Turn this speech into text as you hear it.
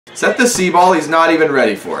Set the C ball, he's not even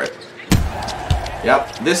ready for it.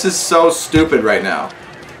 Yep, this is so stupid right now.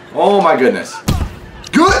 Oh my goodness.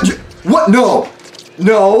 Good! What? No!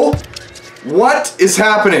 No! What is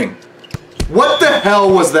happening? What the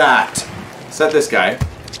hell was that? Set this guy.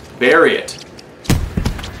 Bury it.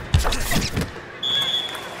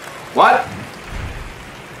 What?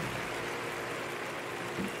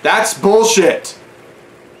 That's bullshit.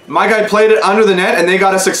 My guy played it under the net and they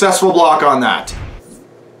got a successful block on that.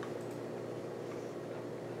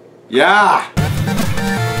 Yeah.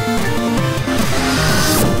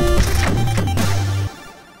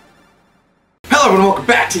 Hello everyone, welcome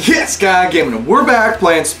back to Yes Guy Gaming, and we're back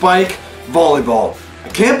playing Spike Volleyball. I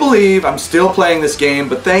can't believe I'm still playing this game,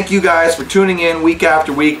 but thank you guys for tuning in week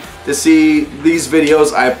after week to see these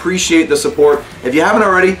videos. I appreciate the support. If you haven't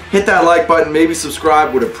already, hit that like button, maybe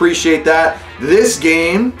subscribe, would appreciate that. This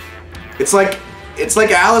game, it's like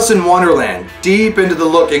Alice in Wonderland, deep into the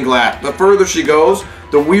looking glass. The further she goes,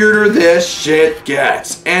 the weirder this shit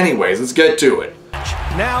gets. Anyways, let's get to it.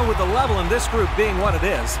 Now, with the level in this group being what it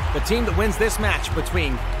is, the team that wins this match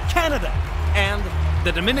between Canada and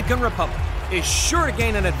the Dominican Republic is sure to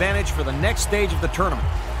gain an advantage for the next stage of the tournament.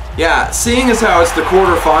 Yeah, seeing as how it's the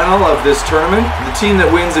quarterfinal of this tournament, the team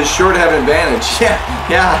that wins is sure to have an advantage.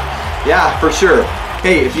 Yeah, for sure.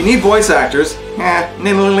 Hey, if you need voice actors,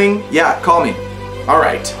 yeah, call me.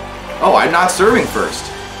 Alright. Oh, I'm not serving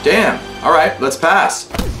first. Damn. Alright, let's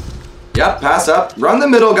pass. Yep, pass up. Run the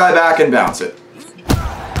middle guy back and bounce it.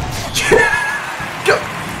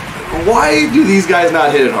 Why do these guys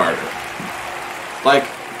not hit it harder? Like,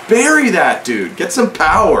 bury that dude. Get some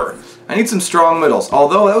power. I need some strong middles.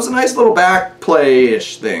 Although, that was a nice little back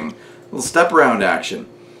play-ish thing. A little step around action.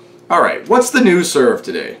 Alright, what's the new serve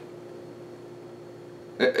today?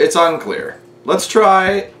 It's unclear. Let's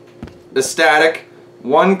try the static,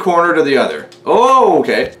 one corner to the other. Oh,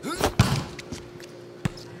 okay.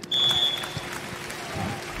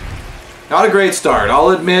 Not a great start.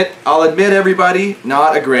 I'll admit everybody,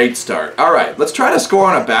 not a great start. Alright, let's try to score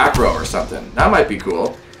on a back row or something. That might be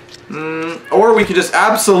cool. Or we could just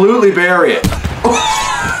absolutely bury it.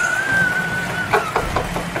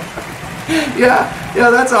 Yeah,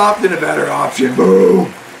 that's often a better option.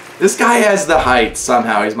 Boom! This guy has the height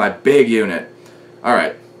somehow. He's my big unit.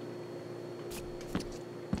 Alright.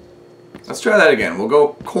 Let's try that again. We'll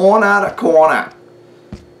go corner to corner.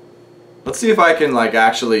 Let's see if I can, like,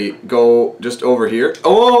 actually go just over here.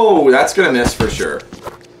 Oh, that's gonna miss for sure.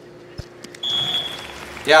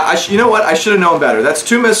 Yeah, you know what? I should have known better. That's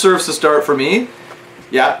 2 missed serves to start for me.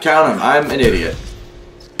 Yeah, count them. I'm an idiot.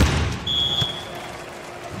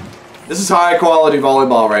 This is high quality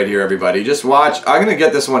volleyball right here, everybody. Just watch. I'm gonna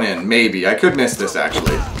get this one in. Maybe. I could miss this,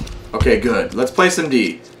 actually. Okay, good. Let's play some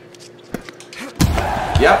D.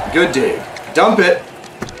 Yep, good dig. Dump it.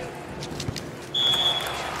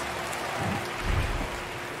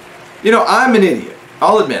 You know, I'm an idiot.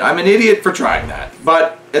 I'll admit, I'm an idiot for trying that.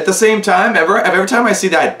 But at the same time, every time I see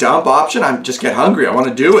that dump option, I just get hungry. I want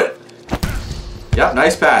to do it. Yep,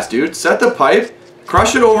 nice pass, dude. Set the pipe.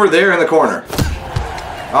 Crush it over there in the corner.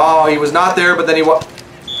 Oh, he was not there, but then he was.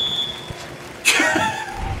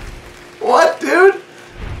 What, dude?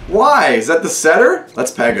 Why? Is that the setter? Let's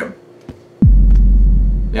peg him.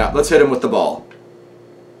 Yeah, let's hit him with the ball.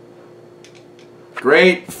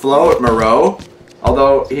 Great float, Moreau.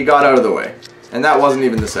 Although, he got out of the way. And that wasn't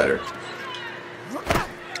even the setter.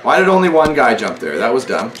 Why did only one guy jump there? That was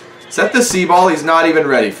dumb. Set the C ball, he's not even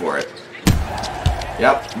ready for it.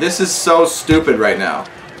 Yep, this is so stupid right now.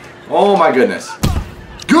 Oh my goodness.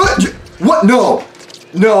 Good! What? No!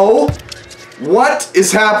 No! What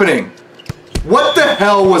is happening? What the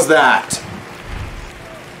hell was that?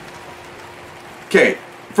 Okay,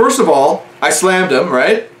 first of all, I slammed him,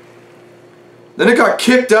 right? Then it got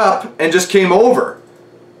kicked up and just came over.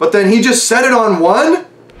 But then he just set it on one?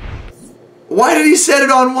 Why did he set it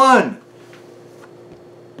on one?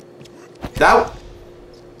 That...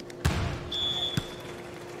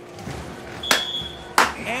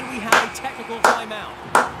 And we have a technical timeout.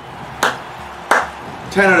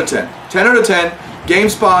 10 out of 10. 10 out of 10.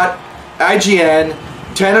 GameSpot, IGN,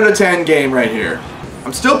 10 out of 10 game right here.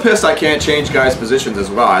 I'm still pissed I can't change guys' positions as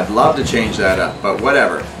well. I'd love to change that up, but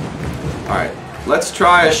whatever. Alright, let's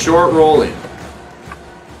try a short rolling.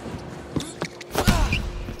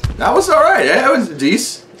 That was alright, yeah, that was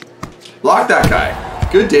decent. Block that guy.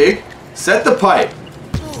 Good dig. Set the pipe.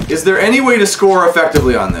 Is there any way to score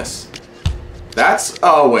effectively on this? That's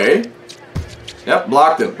a way. Yep,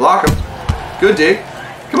 blocked him. Block him. Good dig.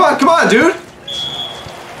 Come on, dude.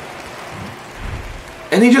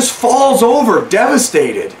 And he just falls over,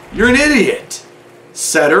 devastated. You're an idiot.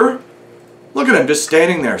 Setter. Look at him just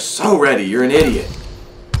standing there, so ready. You're an idiot.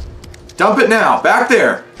 Dump it now. Back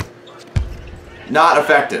there. Not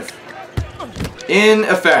effective.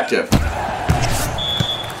 Ineffective.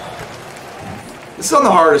 This is on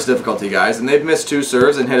the hardest difficulty, guys, and they've missed 2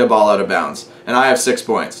 serves and hit a ball out of bounds. And I have 6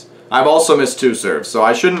 points. I've also missed 2 serves, so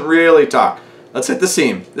I shouldn't really talk. Let's hit the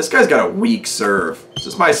seam. This guy's got a weak serve. Is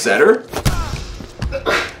this my setter?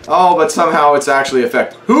 Oh, but somehow it's actually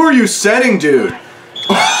effective. Who are you setting, dude?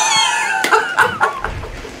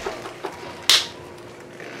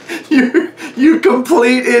 You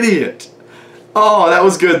complete idiot. Oh, that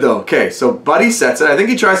was good though. Okay, so Buddy sets it. I think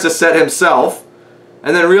he tries to set himself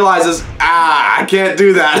and then realizes, I can't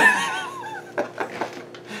do that.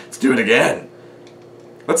 Let's do it again.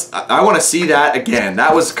 I want to see that again.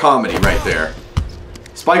 That was comedy right there.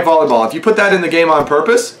 Spike Volleyball. If you put that in the game on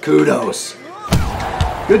purpose, kudos.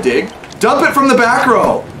 Good dig. Dump it from the back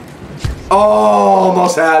row. Oh,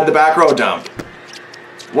 almost had the back row dump.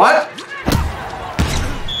 What?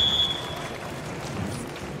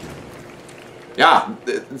 Yeah,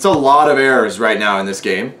 it's a lot of errors right now in this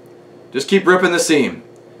game. Just keep ripping the seam.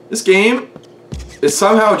 This game is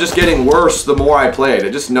somehow just getting worse the more I play it.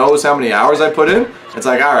 It just knows how many hours I put in. It's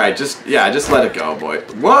like, alright, just let it go, boy.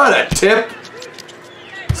 What a tip!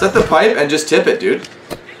 Set the pipe and just tip it, dude.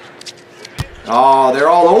 Oh, they're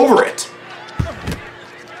all over it.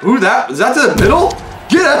 Ooh, is that to the middle?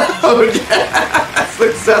 Get out! Yeah.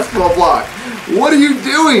 Successful block. What are you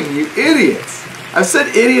doing, you idiots? I've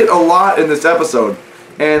said idiot a lot in this episode,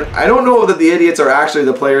 and I don't know that the idiots are actually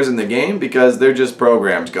the players in the game because they're just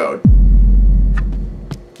programmed code.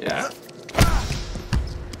 Yeah.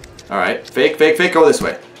 Alright, fake, fake, fake, go this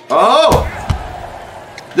way. Oh!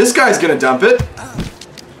 This guy's gonna dump it.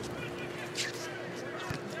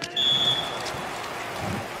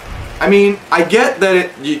 I mean, I get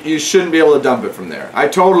that you shouldn't be able to dump it from there. I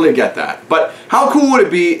totally get that. But how cool would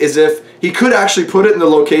it be is if he could actually put it in the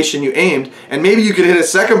location you aimed, and maybe you could hit a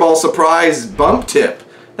second ball surprise bump tip.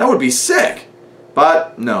 That would be sick.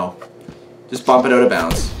 But no. Just bump it out of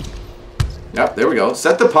bounds. Yep, there we go.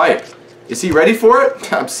 Set the pipe. Is he ready for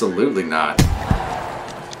it? Absolutely not.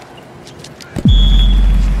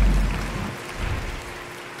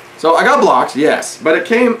 So I got blocked, yes, but it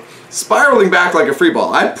came spiraling back like a free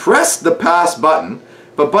ball. I pressed the pass button,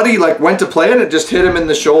 but Buddy went to play and it just hit him in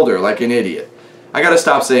the shoulder like an idiot. I gotta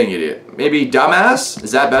stop saying idiot. Maybe dumbass?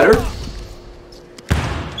 Is that better?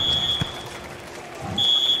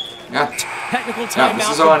 Yeah. Technical timeout this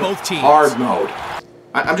is for on both teams. hard mode.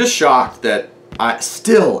 I'm just shocked that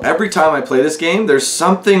every time I play this game, there's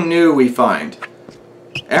something new we find.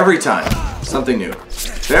 Every time, something new.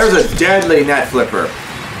 There's a deadly net flipper.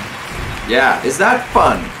 Yeah, is that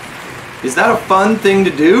fun? Is that a fun thing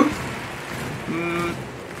to do?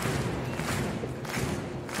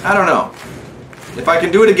 I don't know. If I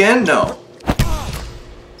can do it again, no.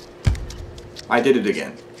 I did it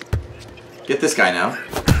again. Get this guy now.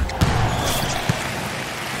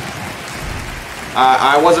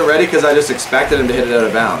 I wasn't ready because I just expected him to hit it out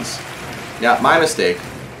of bounds. Yeah, my mistake.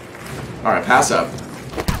 Alright, pass up.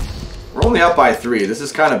 We're only up by 3. This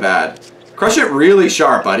is kind of bad. Crush it really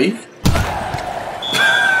sharp, buddy.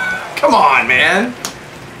 Come on, man.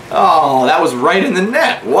 Oh, that was right in the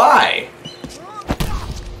net. Why?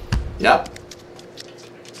 Yep.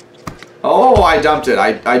 Oh, I dumped it.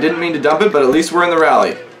 I didn't mean to dump it, but at least we're in the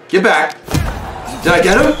rally. Get back. Did I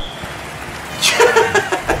get him?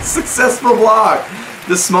 Successful block.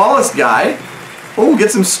 The smallest guy. Oh,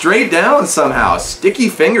 gets him straight down somehow. Sticky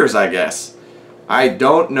fingers, I guess. I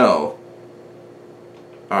don't know.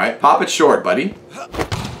 Alright, pop it short, buddy.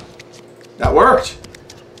 That worked.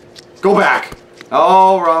 Go back.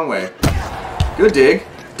 Oh, wrong way. Good dig.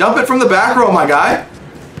 Dump it from the back row, my guy.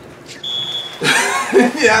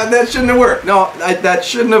 Yeah, that shouldn't have worked. No, that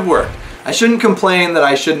shouldn't have worked. I shouldn't complain that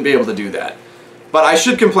I shouldn't be able to do that. But I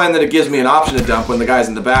should complain that it gives me an option to dump when the guy's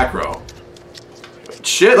in the back row.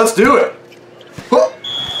 Shit, let's do it.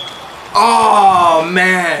 Oh,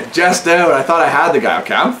 man. Just out. I thought I had the guy.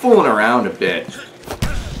 Okay, I'm fooling around a bit.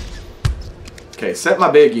 Okay, set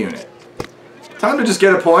my big unit. Time to just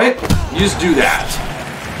get a point. You just do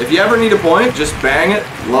that. If you ever need a point, just bang it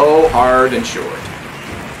low, hard, and short.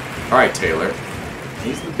 Alright, Taylor.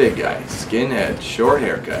 He's the big guy. Skinhead. Short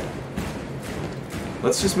haircut.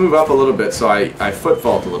 Let's just move up a little bit so I foot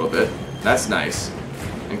fault a little bit. That's nice.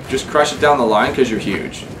 And just crush it down the line because you're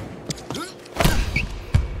huge.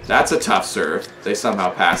 That's a tough serve. They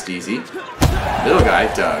somehow passed easy. Little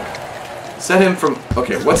guy, Doug. Set him from...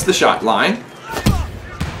 Okay, what's the shot? Line.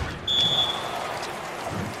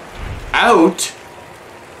 Out.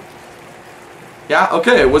 Yeah,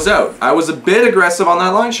 okay, it was out. I was a bit aggressive on that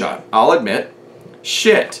line shot, I'll admit.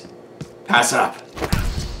 Shit. Pass up.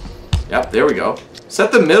 Yep, there we go.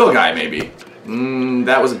 Set the middle guy, maybe.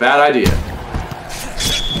 That was a bad idea.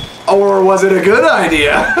 Or was it a good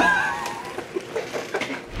idea?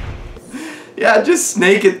 Yeah, just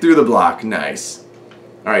snake it through the block. Nice.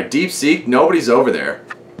 Alright, deep seek. Nobody's over there.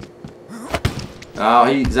 Oh,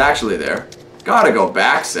 he's actually there. Gotta go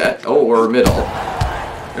back set. Oh, or middle.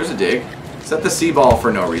 There's a dig. Set the C ball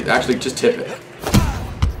for no reason. Actually, just tip it.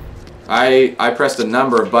 I pressed a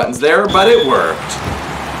number of buttons there, but it worked.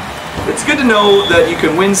 It's good to know that you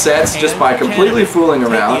can win sets just by completely fooling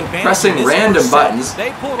around, pressing random buttons,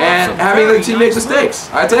 and having the team make mistakes.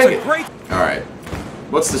 I take it. Alright.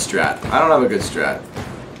 What's the strat? I don't have a good strat.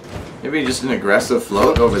 Maybe just an aggressive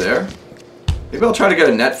float over there. Maybe I'll try to get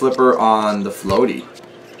a net flipper on the floaty.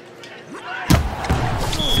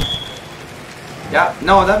 Yeah,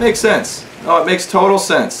 no, that makes sense. No, it makes total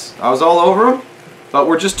sense. I was all over him, but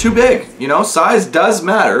we're just too big. You know, size does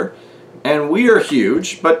matter. And we are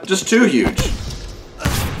huge, but just too huge.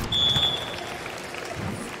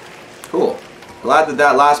 Cool. Glad that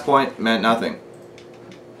that last point meant nothing.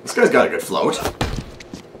 This guy's got a good float.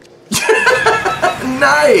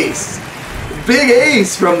 Nice! Big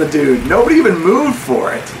ace from the dude. Nobody even moved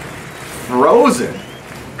for it. Frozen.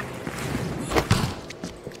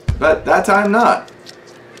 But that time not.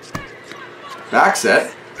 Back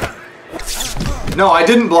set. No, I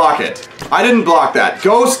didn't block it. I didn't block that.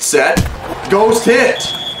 Ghost set. Ghost hit.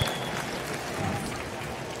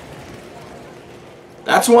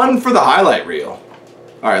 That's one for the highlight reel.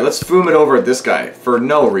 Alright, let's foom it over at this guy for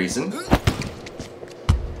no reason.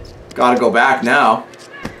 Gotta go back now.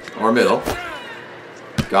 Or middle.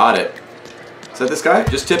 Got it. Is that this guy?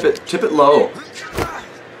 Just tip it low.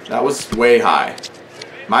 That was way high.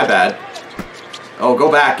 My bad. Oh, go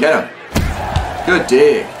back, get him. Good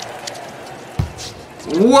dig.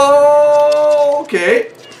 Whoa!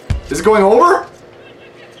 Okay. Is it going over?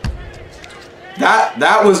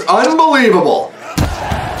 That was unbelievable.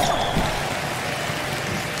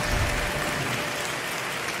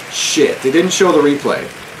 Shit, they didn't show the replay.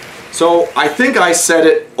 So I think I set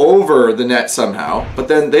it over the net somehow, but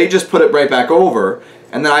then they just put it right back over,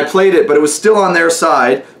 and then I played it, but it was still on their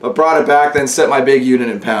side, but brought it back, then set my big unit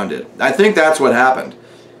and pounded. I think that's what happened.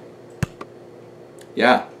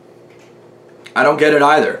 Yeah. I don't get it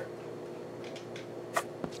either.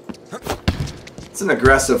 It's an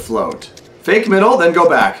aggressive float. Fake middle, then go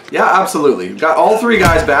back. Yeah, absolutely. Got all three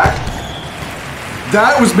guys back.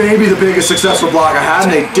 That was maybe the biggest successful block I had,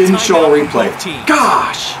 and they didn't show a replay.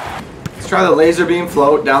 Gosh! Let's try the laser beam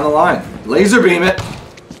float down the line. Laser beam it.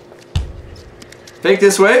 Fake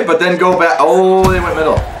this way, but then go back. Oh, they went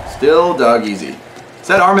middle. Still dug easy. Is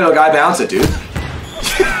that arm middle guy bounce it, dude?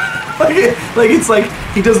 like it's like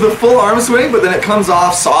he does the full arm swing, but then it comes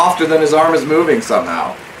off softer than his arm is moving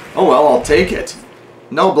somehow. Oh well, I'll take it.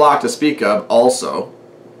 No block to speak of, also.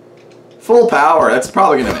 Full power, that's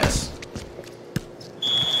probably gonna miss.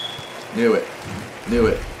 Knew it. Knew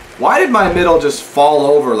it. Why did my middle just fall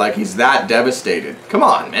over like he's that devastated? Come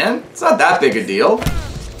on, man. It's not that big a deal.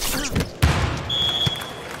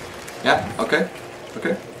 Yeah, okay.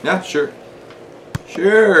 Okay. Yeah, sure.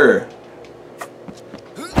 Sure.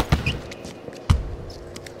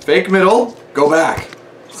 Fake middle. Go back.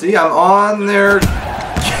 See, I'm on there.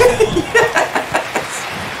 Yes!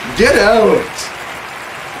 Get out.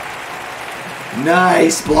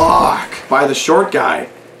 Nice block by the short guy.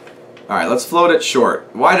 Alright, let's float it short.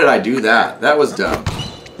 Why did I do that? That was dumb.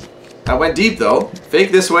 I went deep though.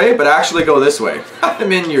 Fake this way, but actually go this way.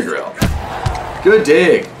 I'm in your grill. Good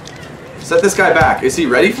dig. Set this guy back. Is he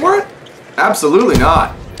ready for it? Absolutely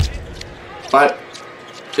not. But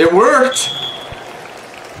it worked.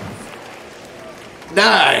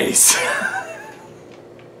 Nice.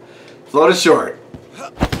 Float it short.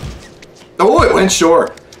 Oh, it went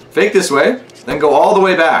short. Fake this way, then go all the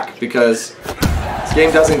way back because this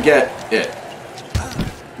game doesn't get it.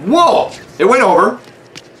 Whoa! It went over.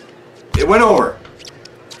 It went over.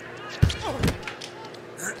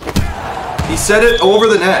 He set it over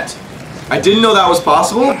the net. I didn't know that was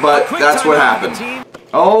possible, but that's what happened.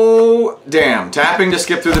 Oh, damn. Tapping to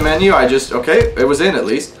skip through the menu. Okay, it was in at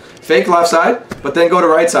least. Fake left side, but then go to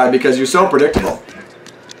right side because you're so predictable.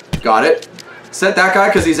 Got it. Set that guy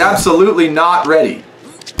because he's absolutely not ready.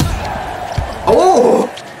 Oh!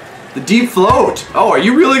 The deep float. Oh, are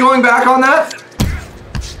you really going back on that?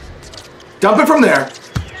 Dump it from there.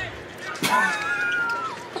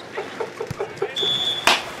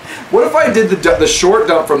 What if I did the short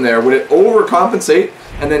dump from there? Would it overcompensate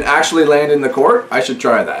and then actually land in the court? I should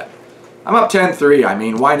try that. I'm up 10-3. I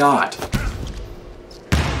mean, why not?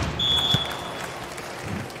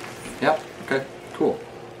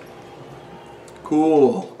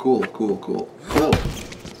 Cool, cool, cool, cool, cool.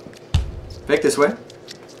 Fake this way,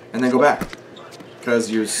 and then go back.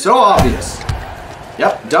 Because you're so obvious.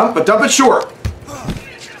 Yep, dump, but dump it short.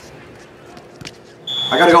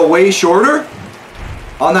 I gotta go way shorter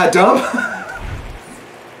on that dump.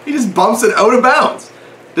 He just bumps it out of bounds.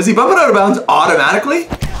 Does he bump it out of bounds automatically?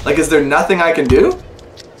 Like, is there nothing I can do?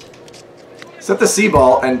 Set the C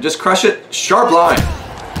ball and just crush it sharp line.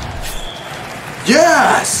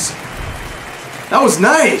 Yes! That was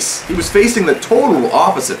nice. He was facing the total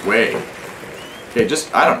opposite way. Okay,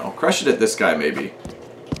 just, I don't know, crush it at this guy maybe.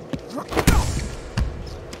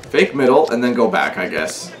 Fake middle and then go back, I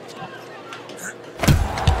guess.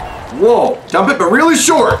 Whoa, dump it, but really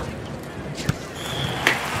short.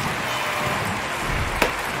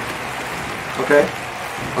 Okay,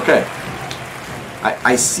 okay.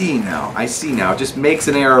 I see now, I see now. It just makes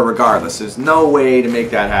an error regardless. There's no way to make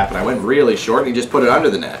that happen. I went really short and he just put it under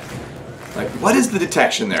the net. Like, what is the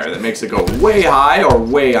detection there that makes it go way high or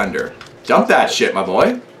way under? Dump that shit, my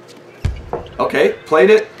boy. Okay, played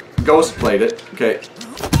it. Ghost played it. Okay.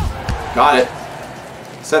 Got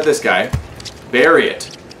it. Set this guy. Bury it.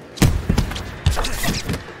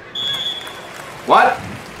 What?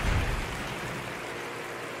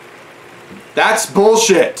 That's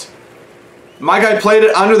bullshit. My guy played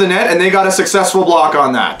it under the net and they got a successful block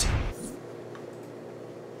on that.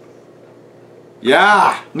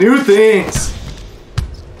 Yeah, new things.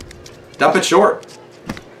 Dump it short.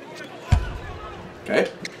 Okay.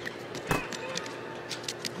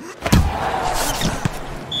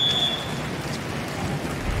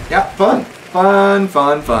 Yeah, fun. Fun,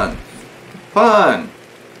 fun, fun. Fun.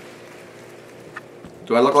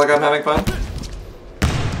 Do I look like I'm having fun?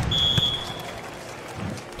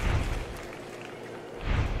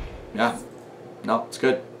 Yeah. No, it's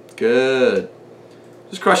good. Good.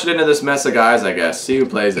 Just crush it into this mess of guys, I guess. See who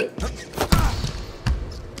plays it.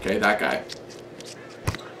 Okay, that guy.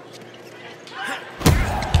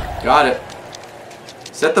 Got it.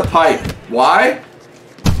 Set the pipe. Why?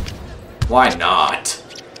 Why not?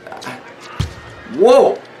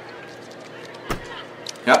 Whoa!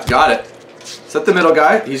 Yep, got it. Set the middle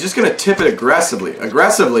guy. He's just gonna tip it aggressively.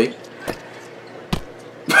 Aggressively.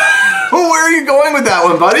 Where are you going with that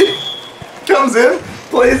one, buddy? Comes in,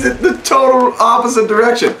 plays it the total opposite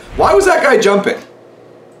direction. Why was that guy jumping?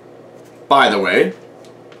 By the way.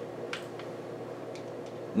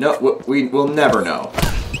 No, we will never know.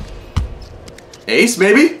 Ace,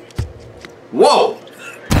 maybe? Whoa!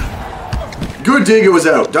 Good dig, it was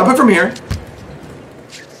out. Dump it from here.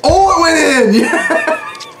 Oh, it went in!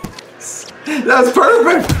 Yes! That's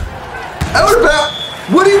perfect! Out of bounds!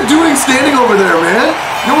 What are you doing standing over there, man?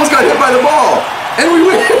 You almost got hit by the ball! And we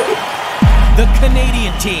win! The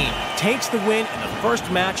Canadian team takes the win in the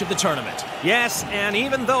first match of the tournament. Yes, and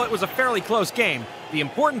even though it was a fairly close game, the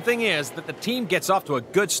important thing is that the team gets off to a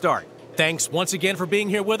good start. Thanks once again for being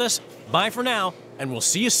here with us. Bye for now, and we'll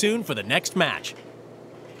see you soon for the next match.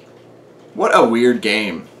 What a weird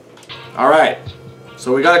game. Alright,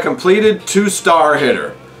 so we got a completed 2-star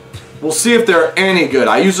hitter. We'll see if they're any good.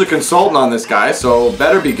 I used a consultant on this guy, so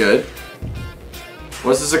better be good.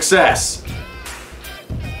 What's the success?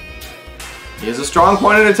 He has a strong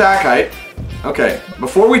point and attack height. Okay,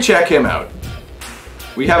 before we check him out,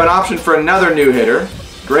 we have an option for another new hitter.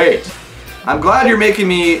 Great. I'm glad you're making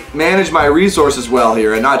me manage my resources well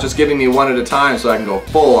here and not just giving me one at a time so I can go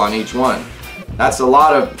full on each one. That's a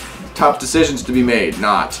lot of tough decisions to be made,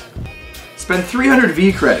 not. Spend 300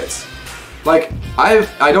 V credits. Like,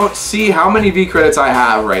 I don't see how many V credits I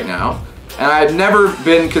have right now, and I've never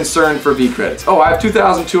been concerned for V credits. Oh, I have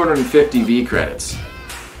 2,250 V credits.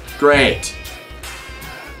 Great.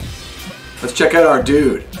 Let's check out our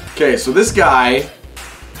dude. Okay, so this guy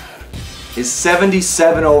is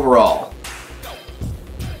 77 overall.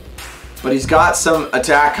 But he's got some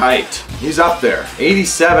attack height. He's up there.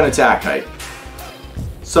 87 attack height.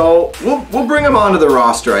 So we'll bring him onto the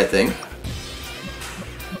roster, I think.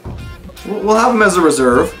 We'll have him as a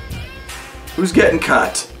reserve. Who's getting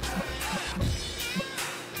cut?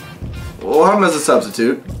 We'll have him as a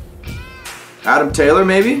substitute. Adam Taylor,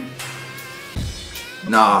 maybe?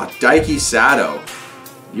 Nah, Daiki Sato.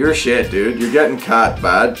 You're shit, dude. You're getting cut,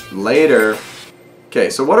 bud. Later. Okay,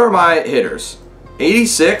 so what are my hitters?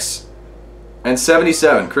 86 and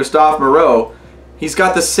 77. Christophe Moreau. He's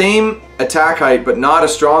got the same attack height, but not a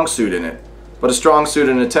strong suit in it. But a strong suit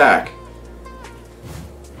in attack.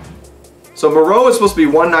 So Moreau is supposed to be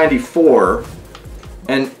 194.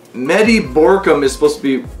 And Mehdi Borkum is supposed to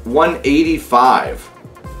be 185.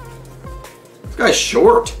 This guy's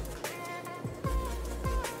short.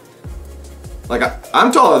 Like,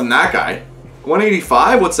 I'm taller than that guy.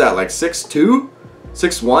 185? What's that, like 6'2"?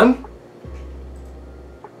 6'1"?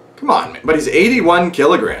 Come on, man. But he's 81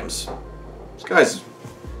 kilograms.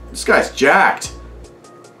 This guy's jacked.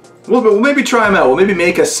 We'll maybe try him out. We'll maybe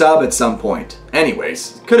make a sub at some point.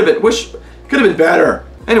 Anyways, could have been better.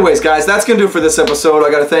 Anyways, guys, that's gonna do it for this episode.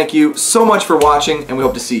 I gotta thank you so much for watching, and we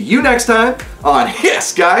hope to see you next time on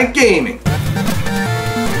Yes Guy Gaming.